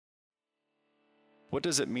What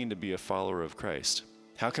does it mean to be a follower of Christ?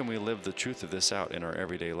 How can we live the truth of this out in our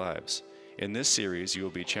everyday lives? In this series, you will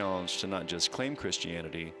be challenged to not just claim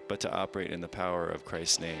Christianity, but to operate in the power of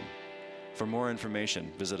Christ's name. For more information,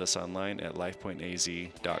 visit us online at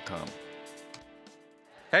lifepointaz.com.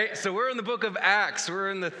 Hey, so we're in the book of Acts. We're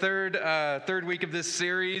in the third week of this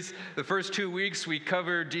series. The first 2 weeks, we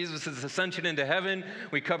covered Jesus' ascension into heaven.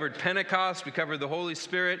 We covered Pentecost. We covered the Holy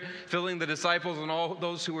Spirit filling the disciples and all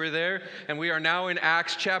those who were there. And we are now in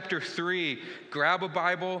Acts chapter 3. Grab a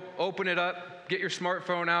Bible, open it up, get your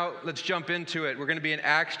smartphone out. Let's jump into it. We're going to be in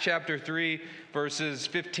Acts chapter 3, verses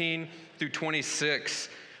 15 through 26.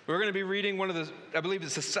 We're going to be reading I believe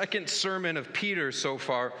it's the second sermon of Peter so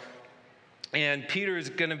far. And Peter is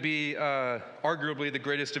going to be arguably the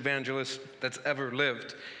greatest evangelist that's ever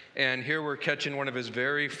lived. And here we're catching one of his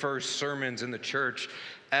very first sermons in the church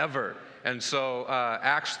ever. And so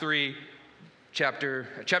Acts 3, chapter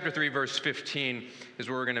 3, verse 15 is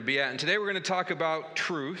where we're going to be at. And today we're going to talk about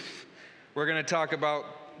truth. We're going to talk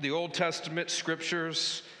about the Old Testament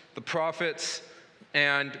scriptures, the prophets,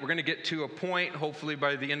 and we're going to get to a point, hopefully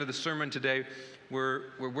by the end of the sermon today, where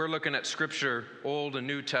we're looking at Scripture, Old and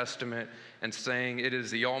New Testament, and saying it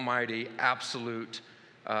is the almighty, absolute,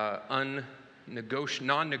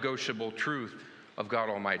 non-negotiable truth of God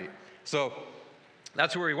Almighty. So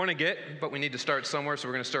that's where we want to get, but we need to start somewhere, so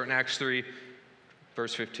we're going to start in Acts 3,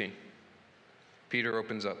 verse 15. Peter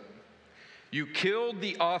opens up. You killed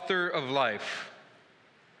the author of life.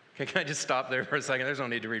 Okay, can I just stop there for a second? There's no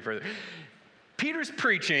need to read further. Peter's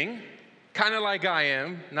preaching, kind of like I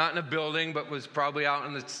am, not in a building, but was probably out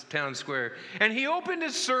in the town square. And he opened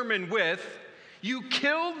his sermon with, you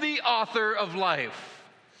killed the author of life.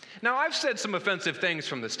 Now, I've said some offensive things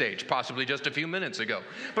from the stage, possibly just a few minutes ago,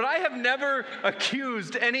 but I have never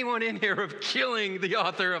accused anyone in here of killing the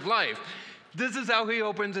author of life. This is how he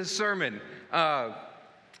opens his sermon.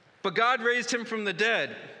 But God raised him from the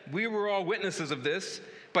dead. We were all witnesses of this.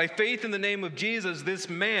 By faith in the name of Jesus, this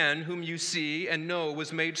man whom you see and know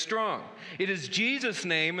was made strong. It is Jesus'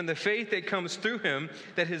 name and the faith that comes through him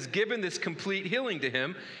that has given this complete healing to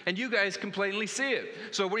him, and you guys can plainly see it.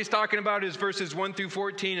 So what he's talking about is verses 1 through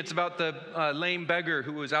 14. It's about the lame beggar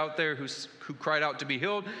who was out there who cried out to be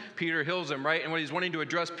healed. Peter heals him, right? And what he's wanting to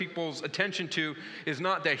address people's attention to is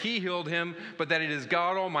not that he healed him, but that it is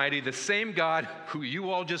God Almighty, the same God who you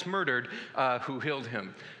all just murdered, who healed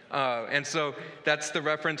him. And so that's the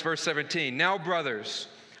reference, verse 17. Now, brothers,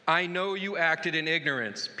 I know you acted in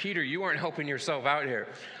ignorance. Peter, you aren't helping yourself out here.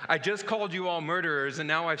 I just called you all murderers, and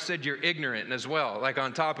now I've said you're ignorant as well, like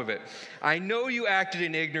on top of it. I know you acted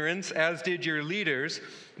in ignorance, as did your leaders,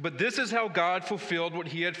 but this is how God fulfilled what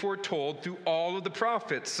he had foretold through all of the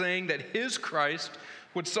prophets, saying that his Christ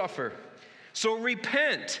would suffer. So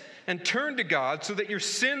repent and turn to God so that your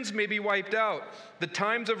sins may be wiped out. The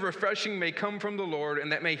times of refreshing may come from the Lord,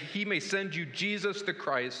 and that he may send you Jesus the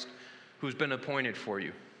Christ, who's been appointed for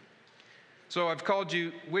you. So I've called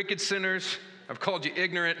you wicked sinners, I've called you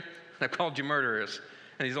ignorant, and I've called you murderers.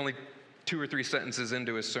 And he's only 2 or 3 sentences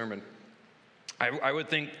into his sermon. I would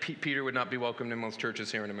think Peter would not be welcomed in most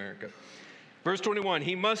churches here in America. Verse 21,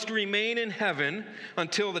 he must remain in heaven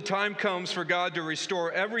until the time comes for God to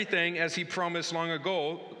restore everything as he promised long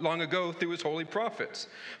ago through his holy prophets.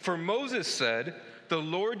 For Moses said, the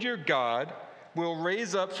Lord your God will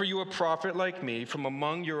raise up for you a prophet like me from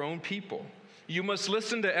among your own people. You must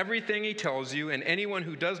listen to everything he tells you, and anyone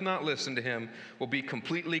who does not listen to him will be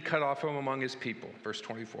completely cut off from among his people. Verse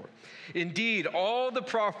 24. Indeed, all the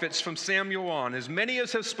prophets from Samuel on, as many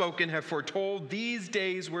as have spoken, have foretold these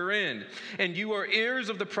days we're in. And you are heirs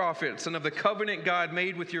of the prophets and of the covenant God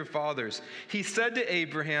made with your fathers. He said to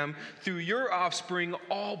Abraham, through your offspring,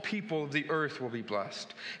 all people of the earth will be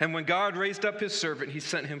blessed. And when God raised up his servant, he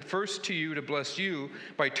sent him first to you to bless you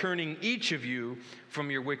by turning each of you from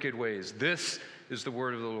your wicked ways. This is the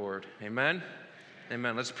word of the Lord. Amen?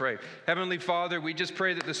 Amen. Let's pray. Heavenly Father, we just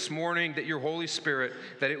pray that this morning that your Holy Spirit,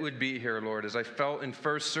 that it would be here, Lord, as I felt in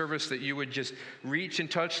first service that you would just reach and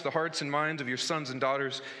touch the hearts and minds of your sons and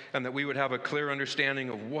daughters, and that we would have a clear understanding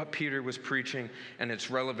of what Peter was preaching and its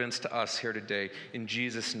relevance to us here today. In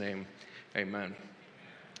Jesus' name, amen.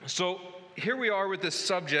 So here we are with this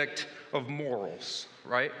subject of morals,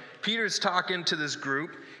 right? Peter's talking to this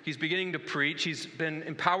group. He's beginning to preach. He's been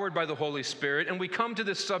empowered by the Holy Spirit. And we come to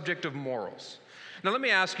this subject of morals. Now, let me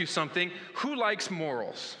ask you something. Who likes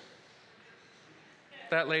morals?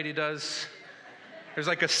 That lady does. There's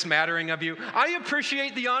like a smattering of you. I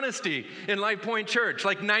appreciate the honesty in Life Point Church.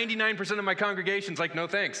 Like 99% of my congregation's like, no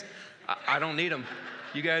thanks. I don't need them.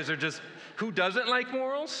 You guys are just, who doesn't like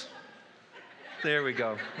morals? There we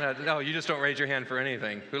go. No, you just don't raise your hand for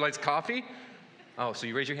anything. Who likes coffee? Oh, so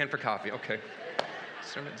you raise your hand for coffee. Okay.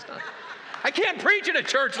 Sermon's done. I can't preach in a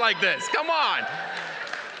church like this. Come on.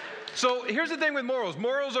 So here's the thing with morals.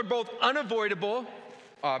 Morals are both unavoidable.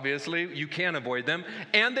 Obviously, you can't avoid them.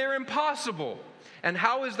 And they're impossible. And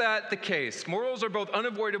how is that the case? Morals are both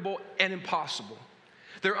unavoidable and impossible.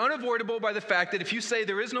 They're unavoidable by the fact that if you say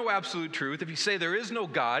there is no absolute truth, if you say there is no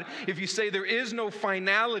God, if you say there is no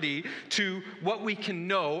finality to what we can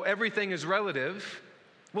know, everything is relative,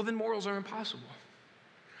 well, then morals are impossible.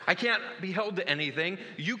 I can't be held to anything,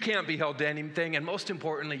 you can't be held to anything, and most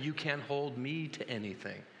importantly, you can't hold me to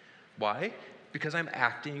anything. Why? Because I'm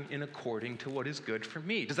acting in according to what is good for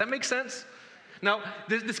me. Does that make sense? Now,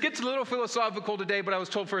 this gets a little philosophical today, but I was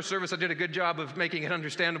told first service I did a good job of making it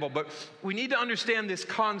understandable. But we need to understand this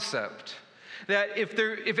concept that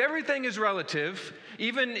if everything is relative,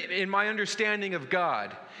 even in my understanding of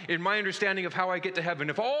God, in my understanding of how I get to heaven,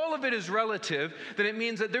 if all of it is relative, then it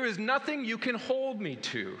means that there is nothing you can hold me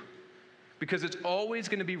to, because it's always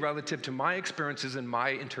going to be relative to my experiences and my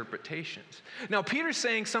interpretations. Now, Peter's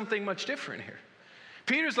saying something much different here.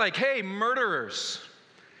 Peter's like, hey, murderers,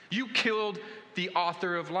 you killed the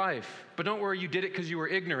author of life. But don't worry, you did it because you were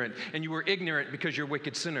ignorant, and you were ignorant because you're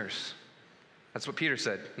wicked sinners. That's what Peter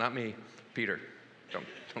said, not me. Peter,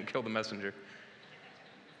 don't kill the messenger.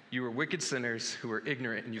 You were wicked sinners who were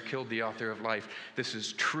ignorant, and you killed the author of life. This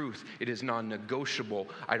is truth. It is non-negotiable.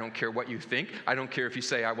 I don't care what you think. I don't care if you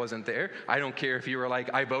say I wasn't there. I don't care if you were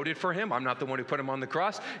like, I voted for him. I'm not the one who put him on the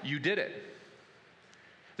cross. You did it.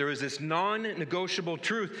 There is this non-negotiable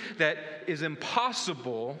truth that is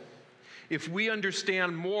impossible if we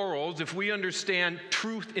understand morals, if we understand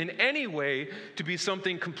truth in any way to be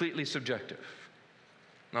something completely subjective.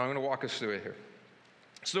 Now I'm going to walk us through it here.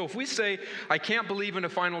 So if we say, I can't believe in a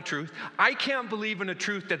final truth, I can't believe in a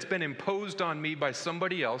truth that's been imposed on me by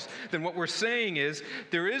somebody else, then what we're saying is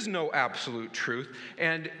there is no absolute truth.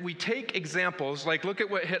 And we take examples like, look at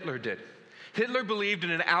what Hitler did. Hitler believed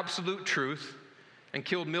in an absolute truth and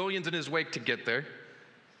killed millions in his wake to get there.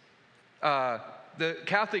 The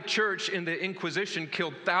Catholic Church in the Inquisition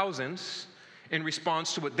killed thousands in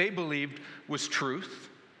response to what they believed was truth.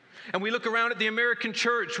 And we look around at the American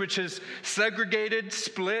church, which has segregated,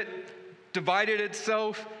 split, divided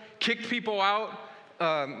itself, kicked people out,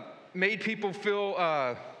 made people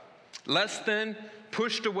feel less than,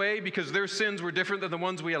 pushed away because their sins were different than the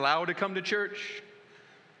ones we allow to come to church.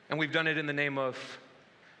 And we've done it in the name of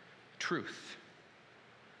truth.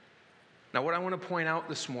 Now, what I want to point out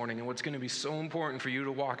this morning, and what's going to be so important for you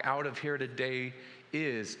to walk out of here today,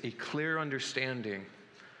 is a clear understanding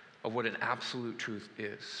of what an absolute truth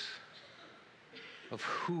is, of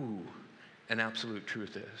who an absolute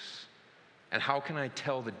truth is, and how can I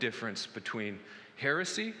tell the difference between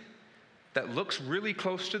heresy that looks really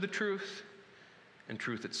close to the truth and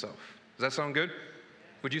truth itself. Does that sound good?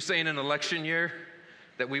 Would you say in an election year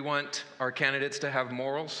that we want our candidates to have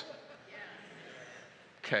morals?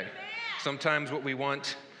 Okay. Sometimes what we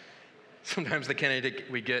want, sometimes the candidate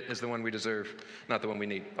we get is the one we deserve, not the one we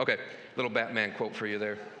need. Okay, little Batman quote for you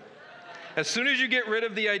there. As soon as you get rid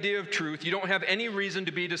of the idea of truth, you don't have any reason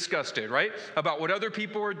to be disgusted, right? About what other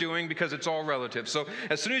people are doing because it's all relative. So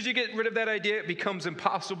as soon as you get rid of that idea, it becomes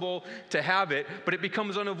impossible to have it, but it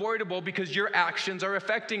becomes unavoidable because your actions are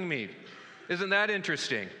affecting me. Isn't that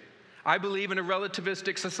interesting? I believe in a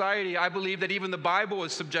relativistic society. I believe that even the Bible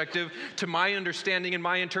is subjective to my understanding and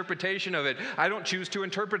my interpretation of it. I don't choose to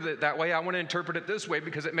interpret it that way. I want to interpret it this way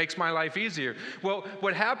because it makes my life easier. Well,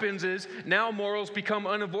 what happens is now morals become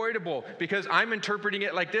unavoidable because I'm interpreting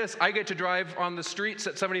it like this. I get to drive on the streets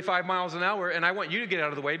at 75 miles an hour, and I want you to get out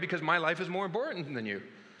of the way because my life is more important than you.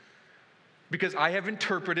 Because I have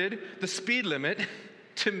interpreted the speed limit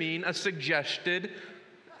to mean a suggested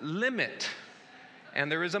limit. And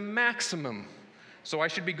there is a maximum. So I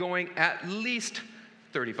should be going at least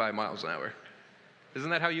 35 miles an hour. Isn't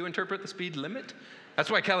that how you interpret the speed limit? That's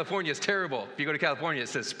why California is terrible. If you go to California, it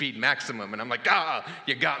says speed maximum. And I'm like,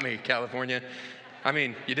 you got me, California. I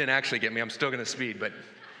mean, you didn't actually get me. I'm still going to speed, but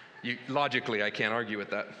logically, I can't argue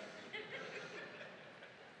with that.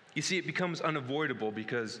 You see, it becomes unavoidable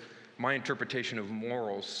because my interpretation of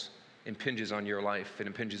morals impinges on your life. It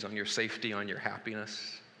impinges on your safety, on your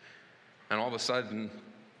happiness. And all of a sudden,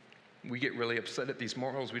 we get really upset at these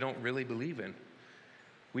morals we don't really believe in.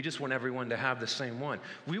 We just want everyone to have the same one.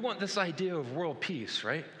 We want this idea of world peace,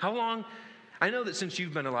 right? How long? I know that since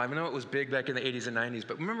you've been alive, I know it was big back in the 80s and 90s,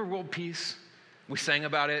 but remember world peace? We sang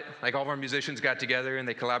about it. Like all of our musicians got together and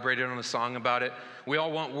they collaborated on a song about it. We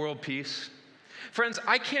all want world peace. Friends,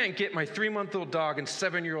 I can't get my 3-month-old dog and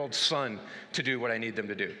 7-year-old son to do what I need them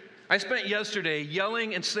to do. I spent yesterday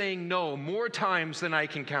yelling and saying no more times than I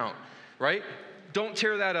can count. Right? Don't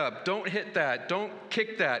tear that up. Don't hit that. Don't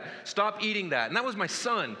kick that. Stop eating that. And that was my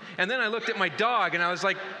son. And then I looked at my dog and I was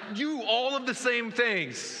like, you, all of the same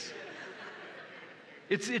things.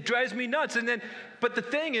 It drives me nuts. But the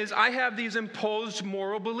thing is, I have these imposed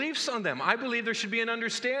moral beliefs on them. I believe there should be an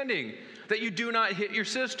understanding that you do not hit your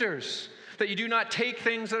sisters, that you do not take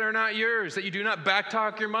things that are not yours, that you do not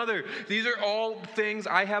backtalk your mother. These are all things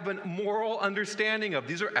I have a moral understanding of.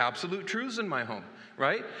 These are absolute truths in my home,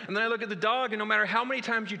 right? And then I look at the dog, and no matter how many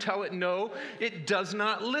times you tell it no, it does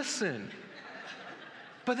not listen.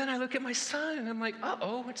 But then I look at my son, and I'm like,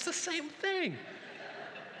 uh-oh, it's the same thing.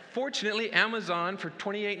 Fortunately, Amazon, for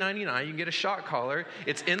 $28.99, you can get a shock collar.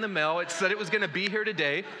 It's in the mail. It said it was going to be here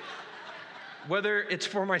today. Whether it's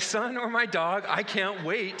for my son or my dog, I can't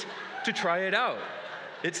wait to try it out.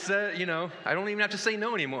 It's, I don't even have to say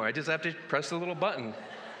no anymore. I just have to press the little button.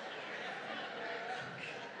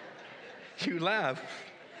 You laugh.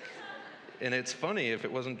 And it's funny if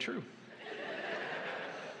it wasn't true.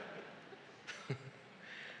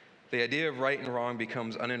 The idea of right and wrong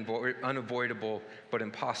becomes unavoidable but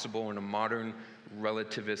impossible in a modern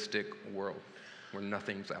relativistic world where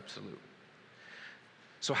nothing's absolute.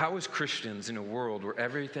 So how as Christians in a world where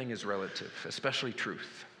everything is relative, especially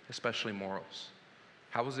truth, especially morals,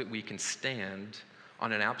 how is it we can stand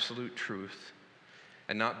on an absolute truth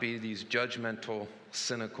and not be these judgmental,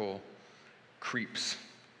 cynical creeps,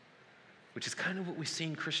 which is kind of what we've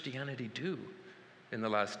seen Christianity do in the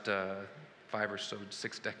last 5 or so,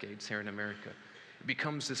 6 decades here in America. It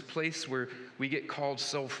becomes this place where we get called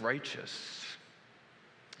self-righteous.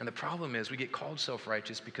 And the problem is we get called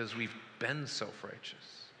self-righteous because we've been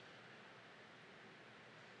self-righteous.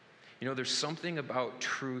 There's something about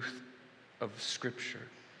truth of Scripture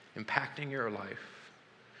impacting your life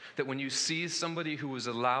that when you see somebody who has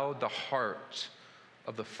allowed the heart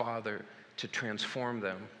of the Father to transform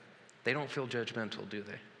them, they don't feel judgmental, do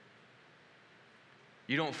they?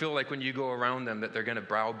 You don't feel like when you go around them that they're going to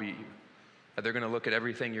browbeat you, that they're going to look at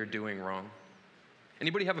everything you're doing wrong.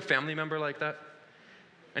 Anybody have a family member like that?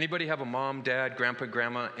 Anybody have a mom, dad, grandpa,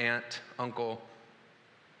 grandma, aunt, uncle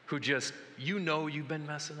who just, you've been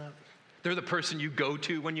messing up? They're the person you go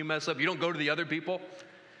to when you mess up. You don't go to the other people,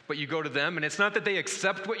 but you go to them. And it's not that they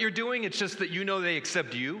accept what you're doing, it's just that they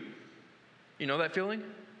accept you. You know that feeling?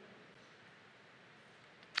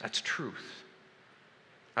 That's truth.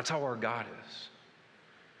 That's how our God is.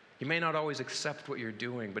 He may not always accept what you're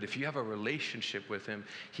doing, but if you have a relationship with him,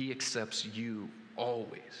 he accepts you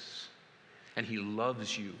always. And he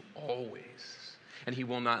loves you always. And he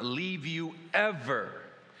will not leave you ever.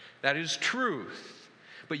 That is truth.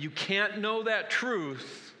 But you can't know that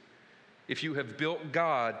truth if you have built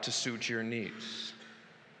God to suit your needs.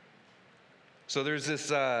 So there's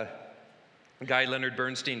this guy, Leonard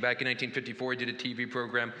Bernstein, back in 1954, he did a TV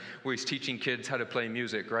program where he's teaching kids how to play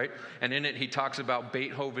music, right? And in it, he talks about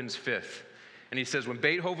Beethoven's Fifth. And he says, when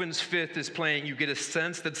Beethoven's Fifth is playing, you get a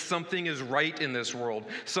sense that something is right in this world.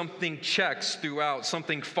 Something checks throughout.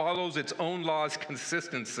 Something follows its own laws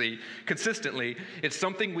consistently. It's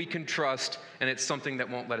something we can trust, and it's something that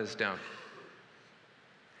won't let us down.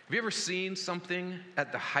 Have you ever seen something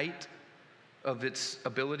at the height of its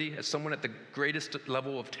ability, as someone at the greatest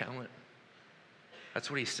level of talent? That's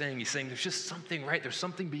what he's saying. He's saying there's just something right. There's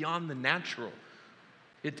something beyond the natural.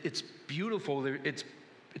 It's beautiful.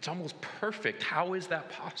 It's almost perfect. How is that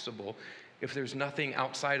possible if there's nothing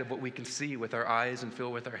outside of what we can see with our eyes and feel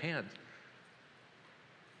with our hands?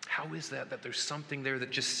 How is that there's something there that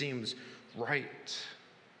just seems right?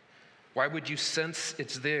 Why would you sense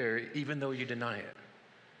it's there even though you deny it?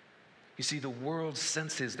 You see, the world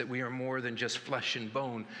senses that we are more than just flesh and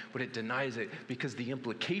bone, but it denies it because the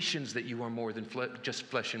implications that you are more than just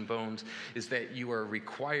flesh and bones is that you are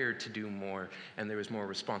required to do more, and there is more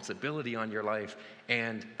responsibility on your life.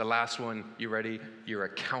 And the last one, you ready? You're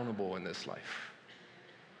accountable in this life.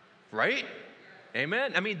 Right?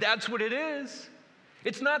 Amen? I mean, that's what it is.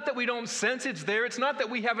 It's not that we don't sense it's there. It's not that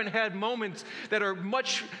we haven't had moments that are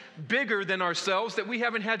much bigger than ourselves, that we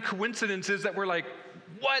haven't had coincidences that we're like,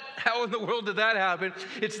 what? How in the world did that happen?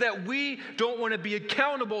 It's that we don't want to be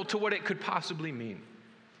accountable to what it could possibly mean.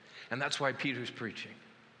 And that's why Peter's preaching.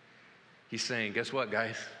 He's saying, guess what,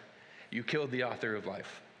 guys? You killed the author of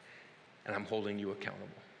life, and I'm holding you accountable.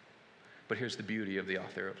 But here's the beauty of the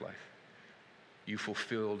author of life. You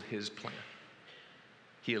fulfilled his plan.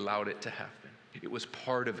 He allowed it to happen. It was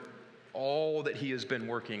part of all that he has been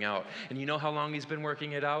working out. And you know how long he's been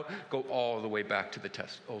working it out? Go all the way back to the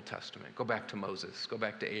Old Testament. Go back to Moses. Go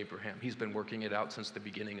back to Abraham. He's been working it out since the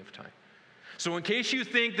beginning of time. So in case you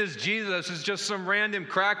think this Jesus is just some random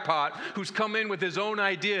crackpot who's come in with his own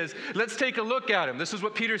ideas, let's take a look at him. This is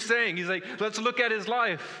what Peter's saying. He's like, let's look at his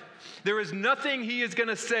life. There is nothing he is going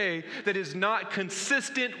to say that is not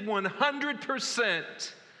consistent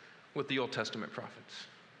 100% with the Old Testament prophets.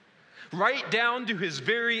 Right down to his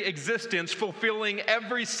very existence, fulfilling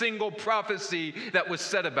every single prophecy that was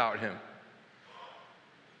said about him.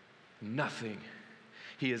 Nothing.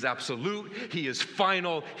 He is absolute, he is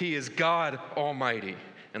final, he is God Almighty.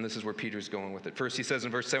 And this is where Peter's going with it. First, he says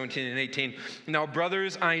in verse 17 and 18, "Now,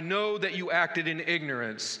 brothers, I know that you acted in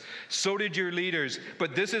ignorance. So did your leaders.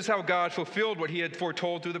 But this is how God fulfilled what he had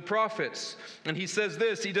foretold through the prophets." And he says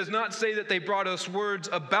this, he does not say that they brought us words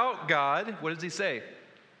about God. What does he say?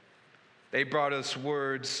 They brought us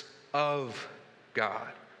words of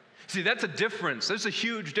God. See, that's a difference. There's a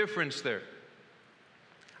huge difference there.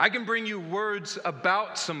 I can bring you words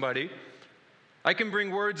about somebody. I can bring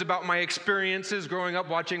words about my experiences growing up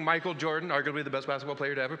watching Michael Jordan, arguably the best basketball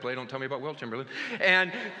player to ever play. Don't tell me about Wilt Chamberlain.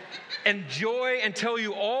 And enjoy and tell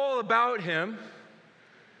you all about him.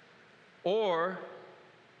 Or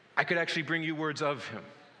I could actually bring you words of him.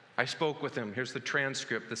 I spoke with him. Here's the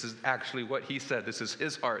transcript. This is actually what he said. This is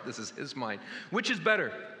his heart. This is his mind. Which is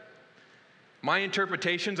better? My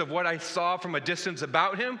interpretations of what I saw from a distance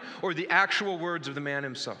about him, or the actual words of the man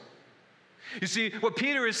himself? You see, what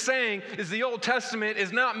Peter is saying is the Old Testament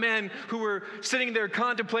is not men who were sitting there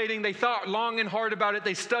contemplating. They thought long and hard about it.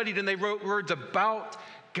 They studied and they wrote words about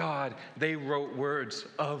God. They wrote words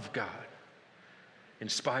of God,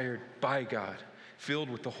 inspired by God, filled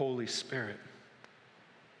with the Holy Spirit.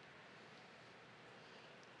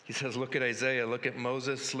 He says, look at Isaiah, look at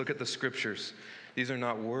Moses, look at the scriptures. These are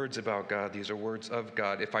not words about God. These are words of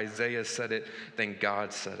God. If Isaiah said it, then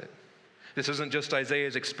God said it. This isn't just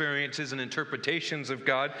Isaiah's experiences and interpretations of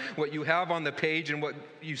God. What you have on the page and what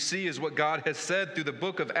you see is what God has said through the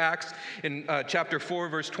book of Acts in chapter 4,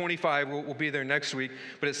 verse 25. We'll be there next week.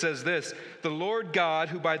 But it says this, "The Lord God,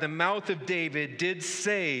 who by the mouth of David did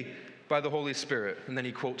say by the Holy Spirit." And then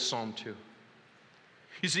he quotes Psalm 2.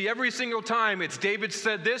 You see, every single time it's David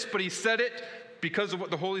said this, but he said it because of what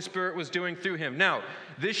the Holy Spirit was doing through him. Now,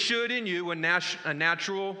 this should in you, a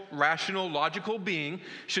natural, rational, logical being,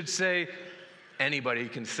 should say, anybody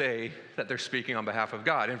can say that they're speaking on behalf of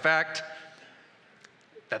God. In fact,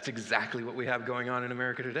 that's exactly what we have going on in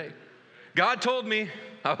America today. God told me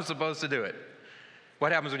I was supposed to do it.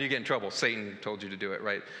 What happens when you get in trouble? Satan told you to do it,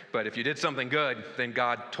 right? But if you did something good, then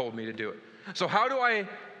God told me to do it. So how do I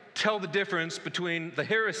tell the difference between the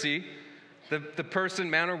heresy, the person,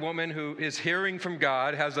 man or woman, who is hearing from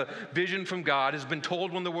God, has a vision from God, has been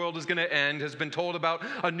told when the world is going to end, has been told about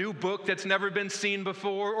a new book that's never been seen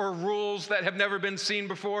before, or rules that have never been seen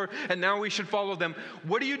before, and now we should follow them.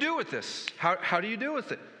 What do you do with this? How do you deal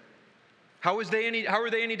with it? How are they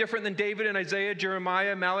any different than David and Isaiah,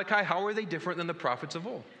 Jeremiah, Malachi? How are they different than the prophets of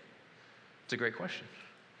old? It's a great question.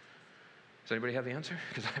 Does anybody have the answer?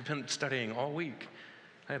 Because I've been studying all week.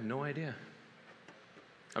 I have no idea.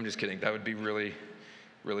 I'm just kidding. That would be really,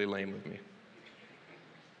 really lame of me.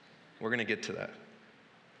 We're going to get to that.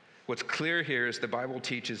 What's clear here is the Bible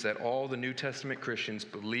teaches that all the New Testament Christians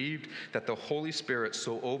believed that the Holy Spirit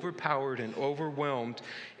so overpowered and overwhelmed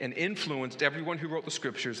and influenced everyone who wrote the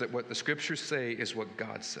scriptures that what the scriptures say is what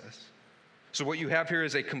God says. So what you have here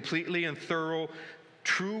is a completely and thorough,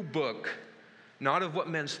 true book, not of what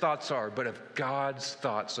men's thoughts are, but of God's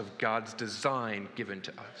thoughts, of God's design given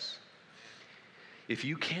to us. If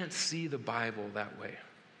you can't see the Bible that way,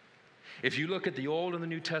 if you look at the Old and the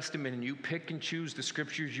New Testament and you pick and choose the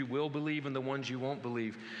scriptures you will believe and the ones you won't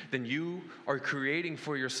believe, then you are creating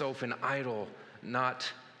for yourself an idol,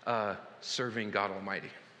 not serving God Almighty.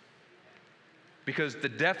 Because the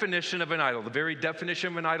definition of an idol, the very definition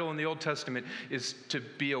of an idol in the Old Testament is to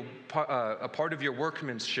be a part of your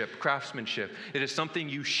workmanship, craftsmanship. It is something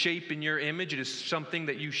you shape in your image. It is something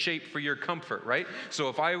that you shape for your comfort, right? So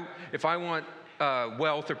if I want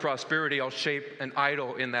wealth or prosperity, I'll shape an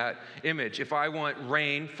idol in that image. If I want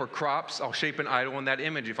rain for crops, I'll shape an idol in that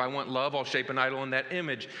image. If I want love, I'll shape an idol in that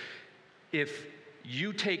image. If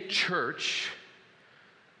you take church,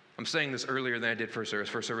 I'm saying this earlier than I did first service.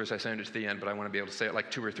 First service, I sent it to the end, but I want to be able to say it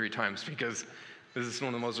like 2 or 3 times because this is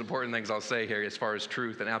one of the most important things I'll say here as far as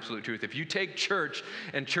truth and absolute truth. If you take church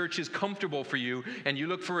and church is comfortable for you and you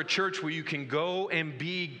look for a church where you can go and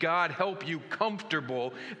be God help you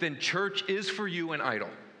comfortable, then church is for you an idol.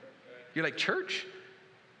 You're like, church?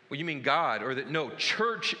 Well, you mean God? No,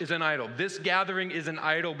 church is an idol. This gathering is an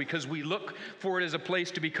idol because we look for it as a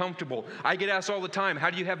place to be comfortable. I get asked all the time, how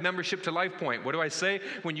do you have membership to LifePoint? What do I say?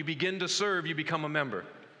 When you begin to serve, you become a member.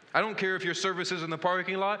 I don't care if your service is in the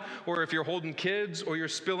parking lot or if you're holding kids or you're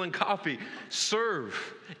spilling coffee.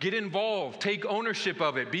 Serve. Get involved. Take ownership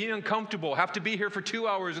of it. Be uncomfortable. Have to be here for 2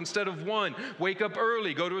 hours instead of 1. Wake up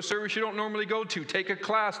early. Go to a service you don't normally go to. Take a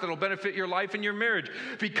class that'll benefit your life and your marriage.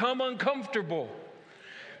 Become uncomfortable.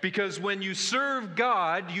 Because when you serve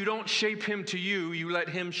God, you don't shape him to you. You let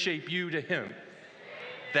him shape you to him.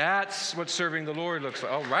 That's what serving the Lord looks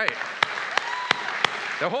like. All right.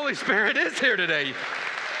 The Holy Spirit is here today.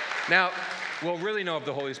 Now, we'll really know if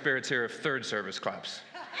the Holy Spirit's here if third service claps.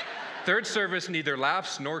 Third service neither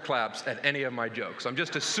laughs nor claps at any of my jokes. I'm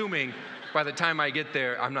just assuming by the time I get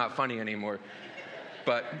there, I'm not funny anymore.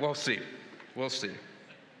 But we'll see. We'll see.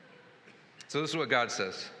 So this is what God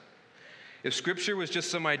says. If Scripture was just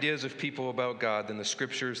some ideas of people about God, then the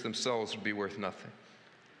Scriptures themselves would be worth nothing.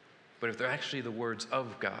 But if they're actually the words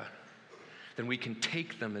of God, then we can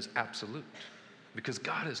take them as absolute, because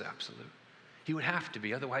God is absolute. He would have to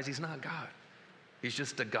be, otherwise he's not God. He's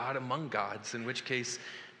just a God among gods, in which case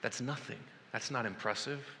that's nothing. That's not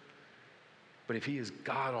impressive. But if he is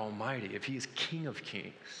God Almighty, if he is King of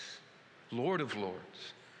Kings, Lord of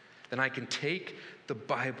Lords, then I can take the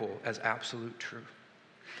Bible as absolute truth.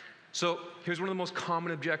 So here's one of the most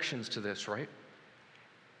common objections to this, right?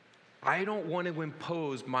 I don't want to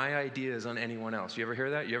impose my ideas on anyone else. You ever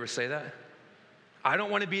hear that? You ever say that? I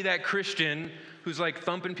don't want to be that Christian who's like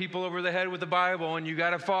thumping people over the head with the Bible, and you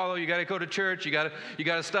got to follow, you got to go to church, you got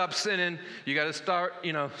to stop sinning, you got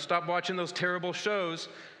to stop watching those terrible shows.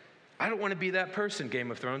 I don't want to be that person, Game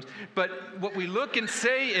of Thrones. But what we look and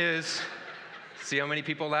say is, see how many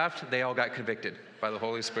people laughed? They all got convicted by the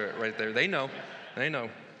Holy Spirit right there. They know.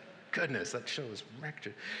 Goodness, that show is wrecked.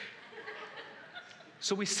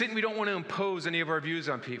 So we sit and we don't want to impose any of our views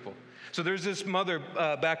on people. So there's this mother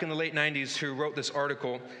back in the late 90s who wrote this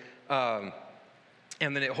article, and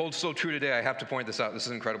then it holds so true today. I have to point this out. This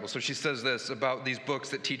is incredible. So she says this about these books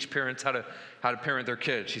that teach parents how to parent their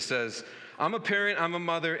kids. She says, I'm a parent, I'm a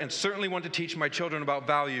mother, and certainly want to teach my children about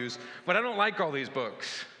values, but I don't like all these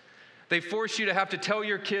books. They force you to have to tell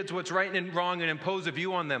your kids what's right and wrong and impose a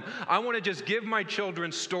view on them. I want to just give my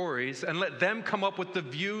children stories and let them come up with the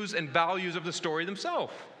views and values of the story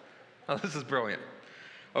themselves. Oh, this is brilliant.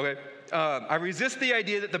 Okay, I resist the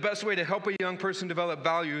idea that the best way to help a young person develop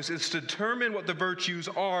values is to determine what the virtues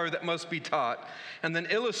are that must be taught and then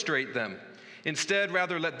illustrate them. Instead,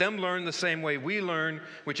 rather let them learn the same way we learn,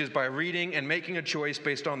 which is by reading and making a choice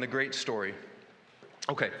based on the great story.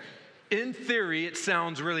 Okay. In theory, it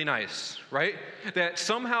sounds really nice, right? That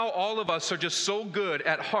somehow all of us are just so good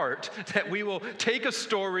at heart that we will take a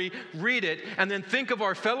story, read it, and then think of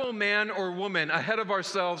our fellow man or woman ahead of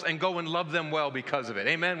ourselves and go and love them well because of it.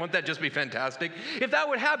 Amen? Wouldn't that just be fantastic? If that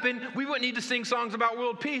would happen, we wouldn't need to sing songs about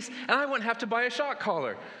world peace, and I wouldn't have to buy a shot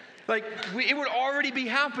collar. It would already be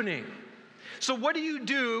happening. So what do you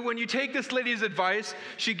do when you take this lady's advice?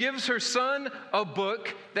 She gives her son a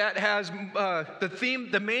book that has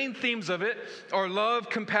the main themes of it are love,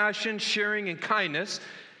 compassion, sharing, and kindness.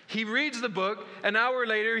 He reads the book. An hour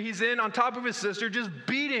later, he's in on top of his sister, just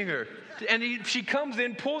beating her. And she comes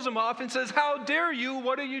in, pulls him off, and says, "How dare you?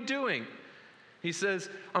 What are you doing?" He says,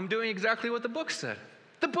 "I'm doing exactly what the book said."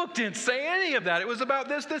 The book didn't say any of that. It was about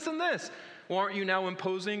this, this, and this. Well, aren't you now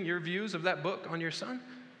imposing your views of that book on your son?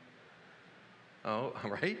 Oh,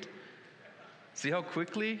 right? See how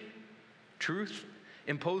quickly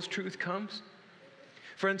imposed truth comes?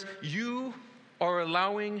 Friends, you are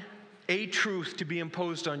allowing a truth to be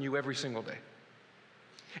imposed on you every single day.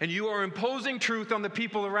 And you are imposing truth on the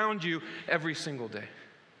people around you every single day.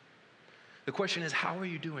 The question is, how are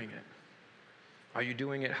you doing it? Are you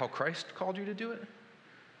doing it how Christ called you to do it?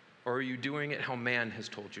 Or are you doing it how man has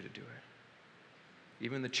told you to do it?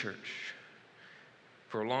 Even the church.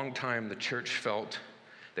 For a long time, the church felt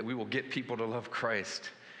that we will get people to love Christ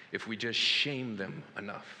if we just shame them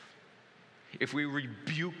enough, if we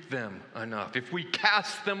rebuke them enough, if we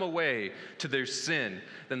cast them away to their sin,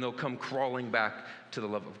 then they'll come crawling back to the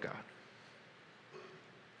love of God.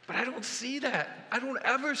 But I don't see that. I don't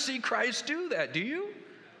ever see Christ do that, do you?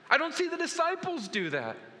 I don't see the disciples do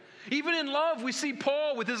that. Even in love, we see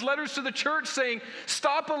Paul with his letters to the church saying,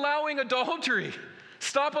 stop allowing adultery.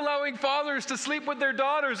 Stop allowing fathers to sleep with their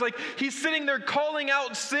daughters. Like he's sitting there calling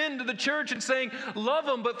out sin to the church and saying, love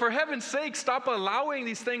them, but for heaven's sake, stop allowing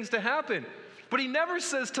these things to happen. But he never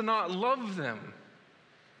says to not love them.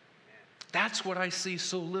 That's what I see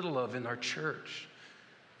so little of in our church,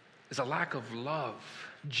 is a lack of love,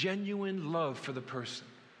 genuine love for the person.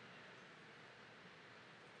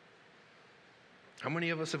 How many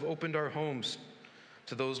of us have opened our homes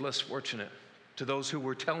to those less fortunate, to those who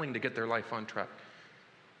we're telling to get their life on track?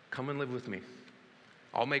 Come and live with me.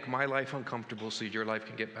 I'll make my life uncomfortable so your life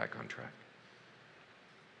can get back on track.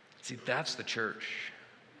 See, that's the church.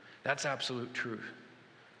 That's absolute truth.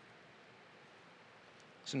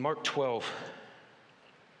 So in Mark 12,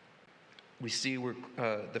 we see where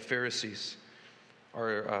the Pharisees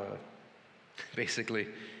are basically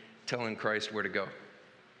telling Christ where to go.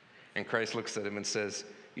 And Christ looks at him and says,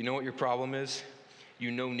 you know what your problem is?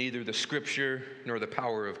 You know neither the Scripture nor the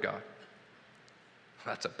power of God.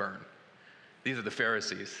 That's a burn. These are the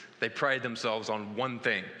Pharisees. They pride themselves on one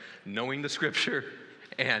thing, knowing the Scripture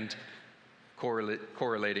and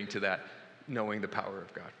correlating to that, knowing the power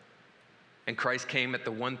of God. And Christ came at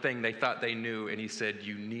the one thing they thought they knew, and he said,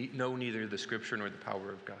 you know neither the Scripture nor the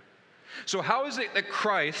power of God. So how is it that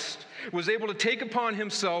Christ was able to take upon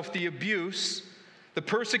himself the abuse, the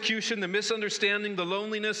persecution, the misunderstanding, the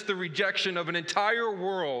loneliness, the rejection of an entire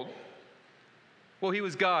world? Well, he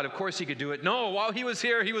was God. Of course he could do it. No, while he was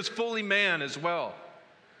here, he was fully man as well.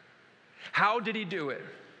 How did he do it?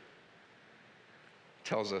 It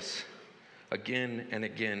tells us again and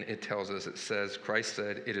again, it tells us, it says, Christ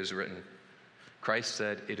said, it is written. Christ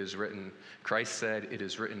said, it is written. Christ said, it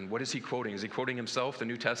is written. What is he quoting? Is he quoting himself, the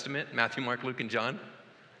New Testament, Matthew, Mark, Luke, and John?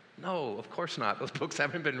 No, of course not. Those books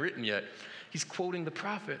haven't been written yet. He's quoting the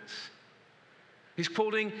prophets. He's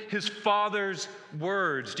quoting his Father's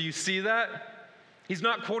words. Do you see that? He's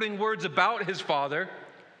not quoting words about his Father.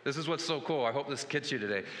 This is what's so cool. I hope this gets you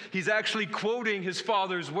today. He's actually quoting his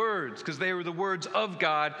Father's words because they were the words of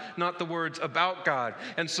God, not the words about God.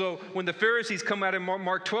 And so when the Pharisees come out in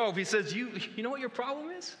Mark 12, he says, you know what your problem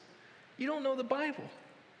is? You don't know the Bible.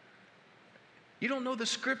 You don't know the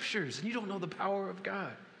Scriptures, and you don't know the power of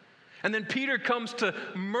God. And then Peter comes to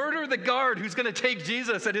murder the guard who's going to take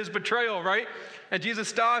Jesus at his betrayal, right? And Jesus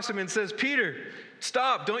stops him and says, Peter,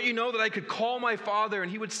 stop. Don't you know that I could call my Father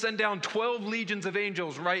and he would send down 12 legions of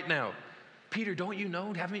angels right now? Peter, don't you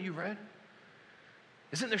know? Haven't you read?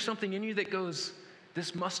 Isn't there something in you that goes,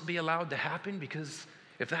 this must be allowed to happen because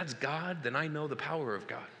if that's God, then I know the power of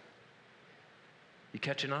God. You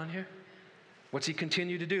catching on here? What's he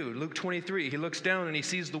continue to do? Luke 23, he looks down and he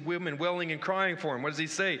sees the women wailing and crying for him. What does he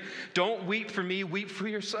say? Don't weep for me, weep for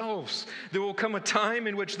yourselves. There will come a time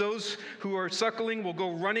in which those who are suckling will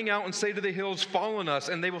go running out and say to the hills, fall on us,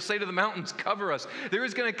 and they will say to the mountains, cover us. There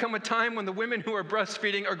is going to come a time when the women who are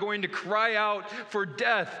breastfeeding are going to cry out for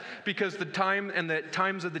death because the time and the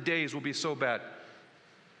times of the days will be so bad.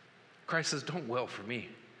 Christ says, don't wail for me.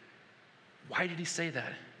 Why did he say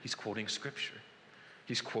that? He's quoting Scripture.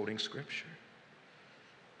 He's quoting Scripture.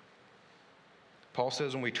 Paul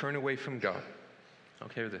says when we turn away from God,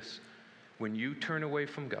 okay, hear this. When you turn away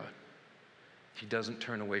from God, he doesn't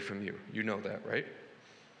turn away from you. You know that, right?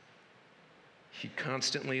 He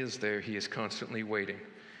constantly is there. He is constantly waiting.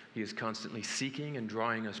 He is constantly seeking and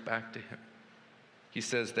drawing us back to him. He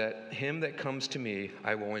says that him that comes to me,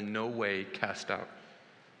 I will in no way cast out.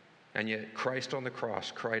 And yet Christ on the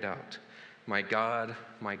cross cried out, my God,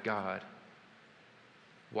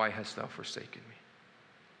 why hast thou forsaken me?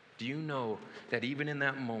 Do you know that even in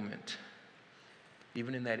that moment,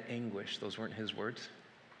 even in that anguish, those weren't his words?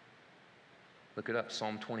 Look it up,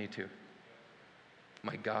 Psalm 22.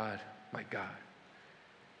 My God,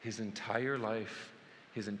 his entire life,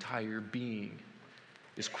 his entire being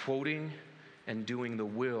is quoting and doing the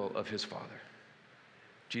will of his Father.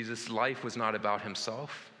 Jesus' life was not about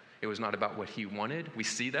himself. It was not about what he wanted. We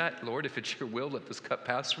see that. Lord, if it's your will, let this cup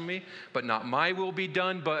pass from me. But not my will be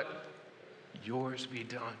done, but yours be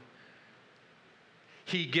done.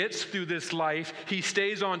 He gets through this life. He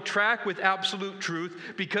stays on track with absolute truth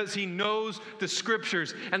because he knows the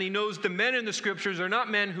Scriptures. And he knows the men in the Scriptures are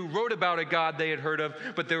not men who wrote about a God they had heard of,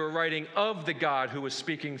 but they were writing of the God who was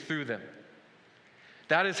speaking through them.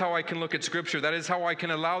 That is how I can look at Scripture. That is how I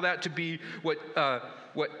can allow that to be what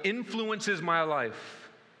influences my life.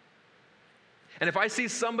 And if I see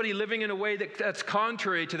somebody living in a way that's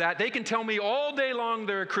contrary to that, they can tell me all day long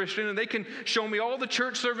they're a Christian, and they can show me all the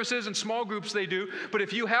church services and small groups they do. But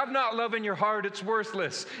if you have not love in your heart, it's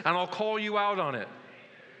worthless, and I'll call you out on it.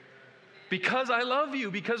 Because I love you,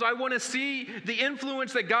 because I want to see the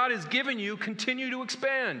influence that God has given you continue to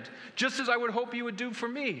expand, just as I would hope you would do for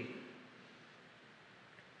me.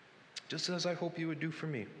 Just as I hope you would do for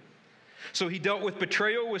me. So he dealt with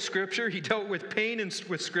betrayal with Scripture, he dealt with pain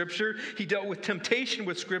with Scripture, he dealt with temptation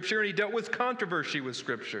with Scripture, and he dealt with controversy with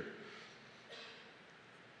Scripture.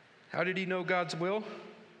 How did he know God's will?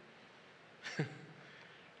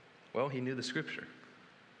 Well, he knew the Scripture.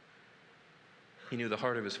 He knew the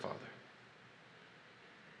heart of his Father.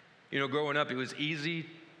 You know, growing up, it was easy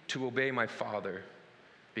to obey my father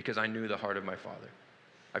because I knew the heart of my Father.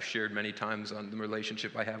 I've shared many times on the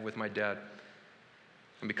relationship I have with my dad.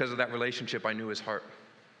 And because of that relationship, I knew his heart.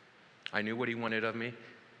 I knew what he wanted of me.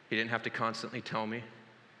 He didn't have to constantly tell me.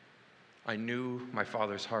 I knew my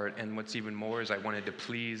Father's heart, and what's even more is I wanted to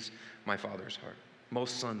please my Father's heart.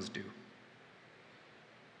 Most sons do.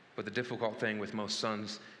 But the difficult thing with most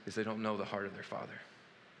sons is they don't know the heart of their father.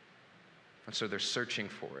 And so they're searching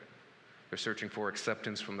for it. They're searching for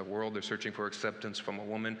acceptance from the world. They're searching for acceptance from a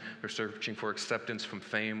woman. They're searching for acceptance from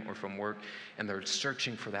fame or from work. And they're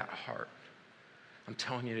searching for that heart. I'm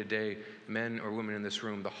telling you today, men or women in this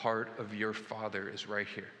room, the heart of your Father is right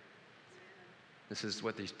here. This is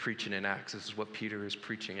what he's preaching in Acts. This is what Peter is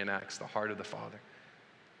preaching in Acts, the heart of the Father.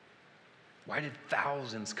 Why did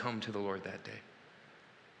thousands come to the Lord that day?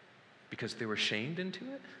 Because they were shamed into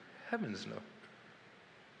it? Heavens no.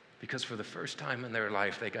 Because for the first time in their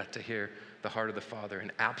life, they got to hear the heart of the Father,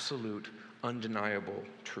 an absolute, undeniable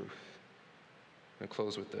truth. I'm going to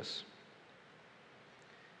close with this.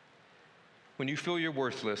 When you feel you're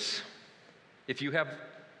worthless, if you have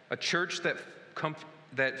a church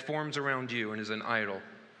that forms around you and is an idol,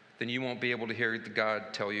 then you won't be able to hear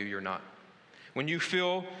God tell you you're not. When you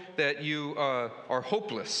feel that you are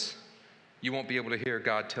hopeless, you won't be able to hear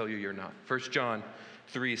God tell you you're not. 1 John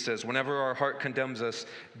 3 says, whenever our heart condemns us,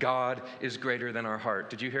 God is greater than our heart.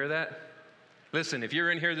 Did you hear that? Listen, if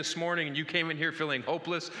you're in here this morning and you came in here feeling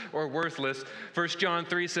hopeless or worthless, 1 John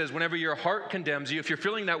 3 says, whenever your heart condemns you, if you're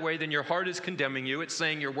feeling that way, then your heart is condemning you. It's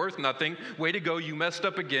saying you're worth nothing. Way to go, you messed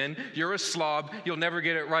up again. You're a slob. You'll never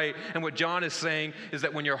get it right. And what John is saying is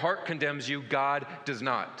that when your heart condemns you, God does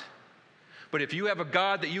not. But if you have a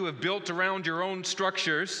God that you have built around your own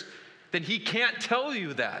structures, then he can't tell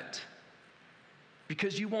you that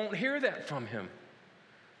because you won't hear that from him.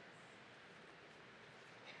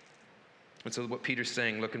 And so what Peter's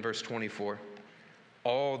saying, look in verse 24.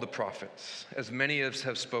 All the prophets, as many as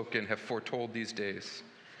have spoken, have foretold these days.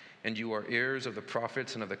 And you are heirs of the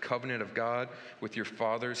prophets and of the covenant of God with your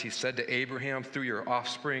fathers. He said to Abraham, through your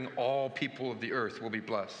offspring, all people of the earth will be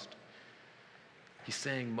blessed. He's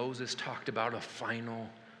saying Moses talked about a final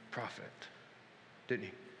prophet, didn't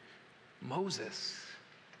he? Moses.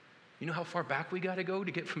 You know how far back we got to go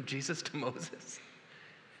to get from Jesus to Moses?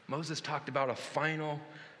 Moses talked about a final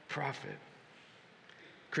prophet.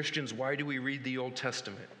 Christians, why do we read the Old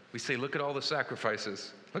Testament? We say, look at all the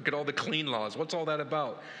sacrifices. Look at all the clean laws. What's all that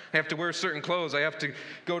about? I have to wear certain clothes. I have to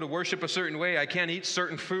go to worship a certain way. I can't eat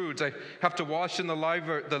certain foods. I have to wash in the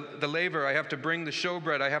laver. I have to bring the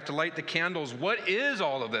showbread. I have to light the candles. What is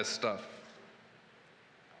all of this stuff?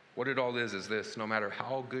 What it all is this: no matter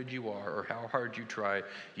how good you are or how hard you try,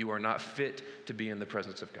 you are not fit to be in the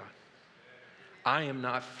presence of God. I am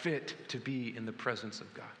not fit to be in the presence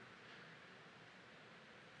of God.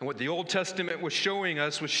 And what the Old Testament was showing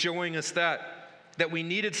us that we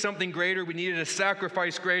needed something greater, we needed a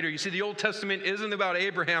sacrifice greater. You see, the Old Testament isn't about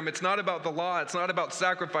Abraham, it's not about the law, it's not about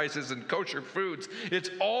sacrifices and kosher foods. It's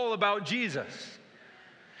all about Jesus.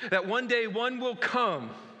 That one day one will come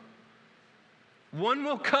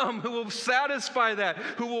who will satisfy that,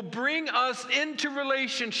 who will bring us into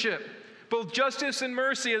relationship. Both justice and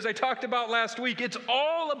mercy, as I talked about last week, it's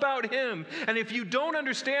all about him. And if you don't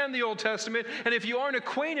understand the Old Testament, and if you aren't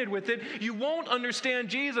acquainted with it, you won't understand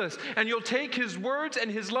Jesus. And you'll take his words and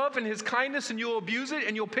his love and his kindness and you'll abuse it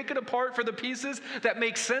and you'll pick it apart for the pieces that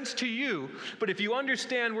make sense to you. But if you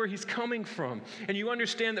understand where he's coming from, and you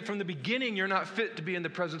understand that from the beginning you're not fit to be in the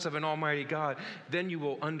presence of an almighty God, then you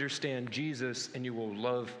will understand Jesus and you will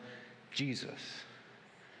love Jesus.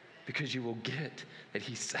 Because you will get that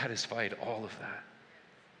he satisfied all of that.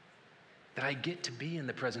 That I get to be in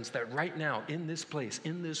the presence, that right now, in this place,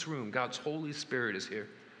 in this room, God's Holy Spirit is here.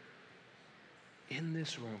 In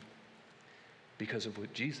this room. Because of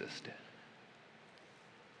what Jesus did.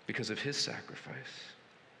 Because of his sacrifice.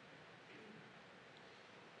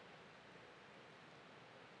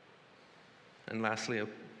 And lastly,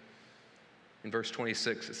 in verse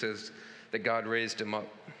 26, it says that God raised him up.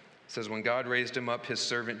 It says, when God raised him up, his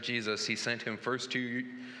servant Jesus, he sent him first to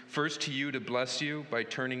you to bless you by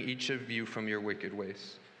turning each of you from your wicked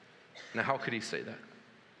ways. Now, how could he say that?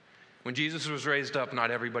 When Jesus was raised up, not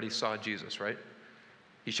everybody saw Jesus, right?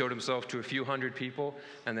 He showed himself to a few hundred people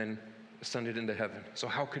and then ascended into heaven. So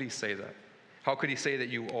how could he say that? How could he say that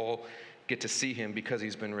you all get to see him because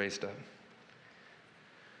he's been raised up?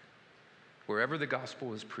 Wherever the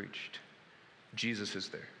gospel is preached, Jesus is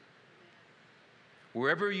there.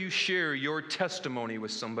 Wherever you share your testimony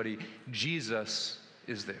with somebody, Jesus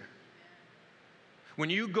is there. When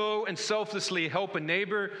you go and selflessly help a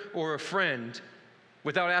neighbor or a friend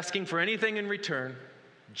without asking for anything in return,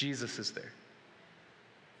 Jesus is there.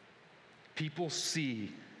 People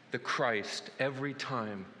see the Christ every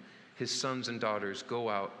time his sons and daughters go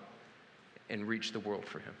out and reach the world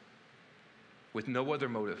for him with no other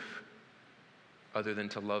motive other than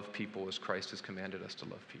to love people as Christ has commanded us to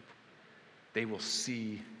love people. They will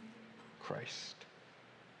see Christ.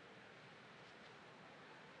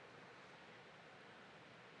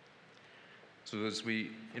 So as we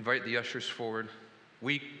invite the ushers forward,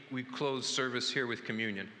 we close service here with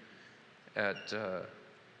communion at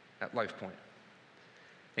Life Point.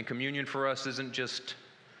 And communion for us isn't just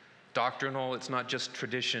doctrinal, it's not just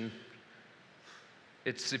tradition.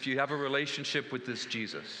 It's if you have a relationship with this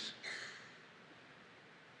Jesus.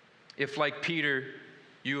 If, like Peter,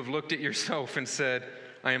 you have looked at yourself and said,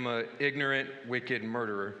 I am an ignorant, wicked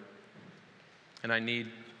murderer, and I need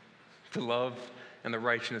the love and the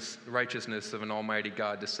righteousness of an almighty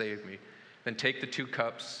God to save me, then take the 2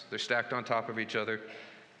 cups, they're stacked on top of each other,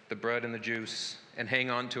 the bread and the juice, and hang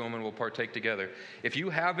on to them and we'll partake together. If you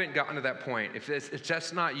haven't gotten to that point, if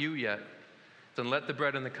that's not you yet, then let the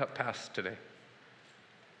bread and the cup pass today.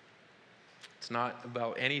 It's not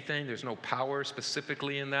about anything. There's no power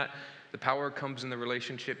specifically in that. The power comes in the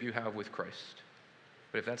relationship you have with Christ.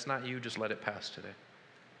 But if that's not you, just let it pass today.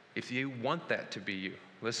 If you want that to be you,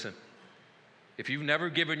 listen. If you've never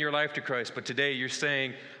given your life to Christ, but today you're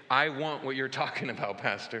saying, I want what you're talking about,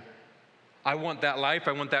 Pastor. I want that life.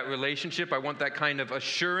 I want that relationship. I want that kind of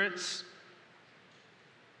assurance.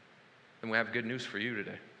 Then we have good news for you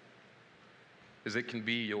today. Because it can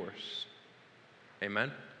be yours.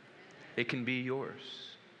 Amen? It can be yours.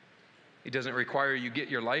 It doesn't require you get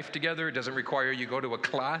your life together. It doesn't require you go to a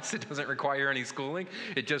class. It doesn't require any schooling.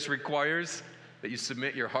 It just requires that you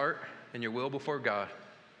submit your heart and your will before God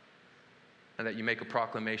and that you make a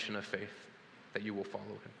proclamation of faith that you will follow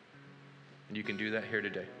him. And you can do that here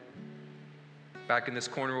today. Back in this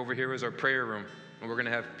corner over here is our prayer room, and we're going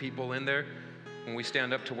to have people in there when we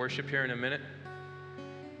stand up to worship here in a minute.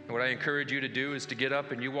 And what I encourage you to do is to get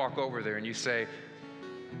up and you walk over there and you say,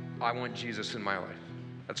 I want Jesus in my life.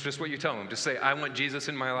 That's just what you tell them. Just say, I want Jesus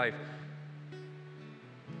in my life.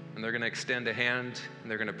 And they're going to extend a hand,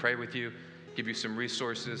 and they're going to pray with you, give you some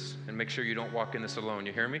resources, and make sure you don't walk in this alone.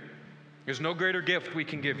 You hear me? There's no greater gift we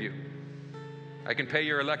can give you. I can pay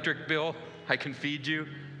your electric bill. I can feed you.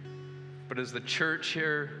 But as the church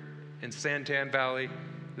here in Santan Valley,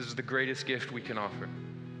 this is the greatest gift we can offer.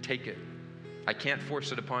 Take it. I can't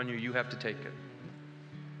force it upon you. You have to take it.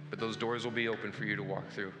 But those doors will be open for you to walk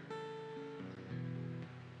through.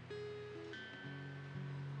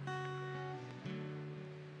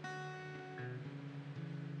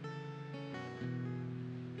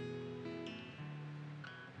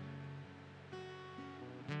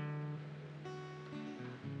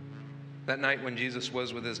 That night when Jesus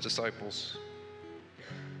was with his disciples,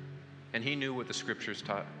 and he knew what the scriptures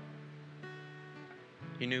taught.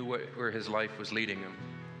 He knew where his life was leading him.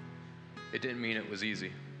 It didn't mean it was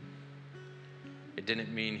easy. It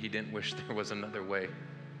didn't mean he didn't wish there was another way.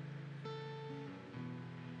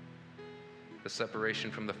 The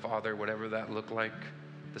separation from the Father, whatever that looked like,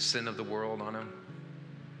 the sin of the world on him,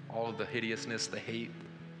 all of the hideousness, the hate,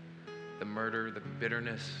 the murder, the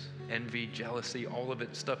bitterness, envy, jealousy, all of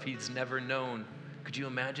it, stuff he's never known. Could you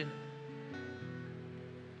imagine?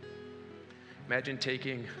 Imagine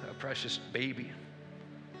taking a precious baby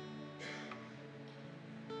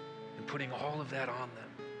and putting all of that on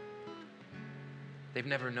them. They've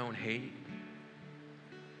never known hate.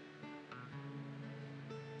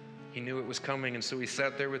 He knew it was coming, and so he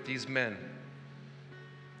sat there with these men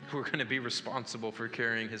who were going to be responsible for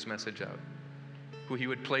carrying his message out, who he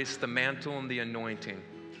would place the mantle and the anointing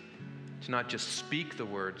to not just speak the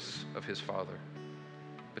words of his Father,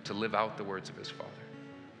 but to live out the words of his Father.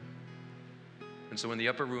 And so in the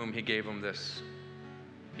upper room, he gave them this.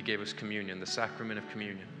 He gave us communion, the sacrament of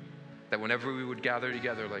communion, that whenever we would gather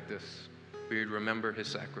together like this, we would remember his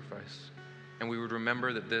sacrifice. And we would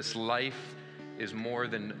remember that this life is more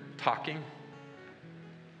than talking,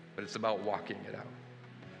 but it's about walking it out.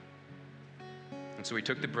 And so he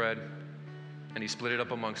took the bread and he split it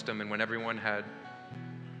up amongst them, and when everyone had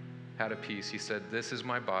a piece, he said, "This is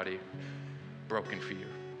my body broken for you.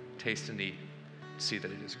 Taste and eat, see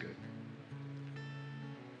that it is good."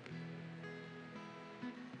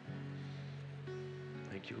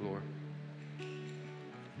 Thank you, Lord.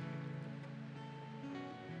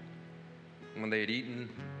 When they had eaten,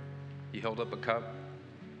 he held up a cup.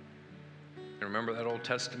 And remember that Old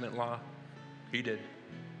Testament law? He did.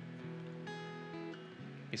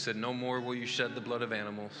 He said, "No more will you shed the blood of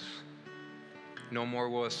animals. No more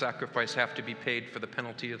will a sacrifice have to be paid for the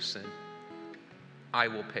penalty of sin. I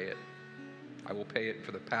will pay it. I will pay it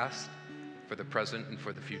for the past, for the present, and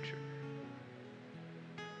for the future.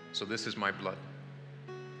 So this is my blood,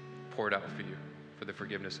 poured out for you for the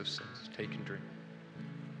forgiveness of sins. Take and drink.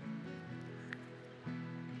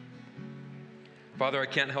 Father, I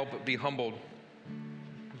can't help but be humbled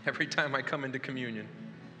every time I come into communion.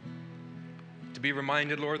 To be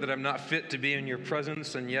reminded, Lord, that I'm not fit to be in your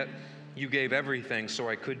presence, and yet you gave everything so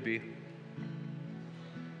I could be.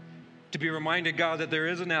 To be reminded, God, that there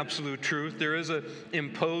is an absolute truth. There is an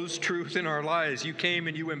imposed truth in our lives. You came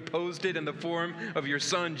and you imposed it in the form of your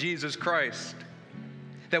Son, Jesus Christ.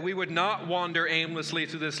 That we would not wander aimlessly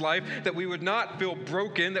through this life, that we would not feel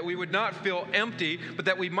broken, that we would not feel empty, but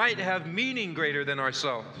that we might have meaning greater than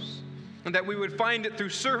ourselves. And that we would find it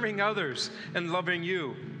through serving others and loving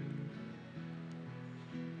you.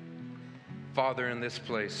 Father, in this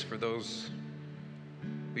place, for those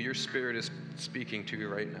who your Spirit is speaking to you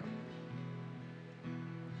right now,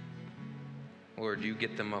 Lord, you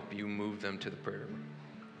get them up, you move them to the prayer room.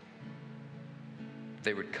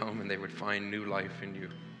 They would come and they would find new life in you.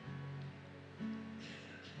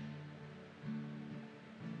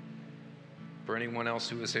 For anyone else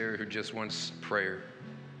who is here who just wants prayer,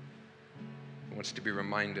 wants to be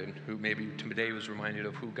reminded, who maybe today was reminded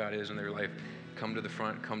of who God is in their life, come to the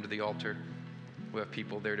front, come to the altar. We'll have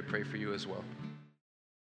people there to pray for you as well.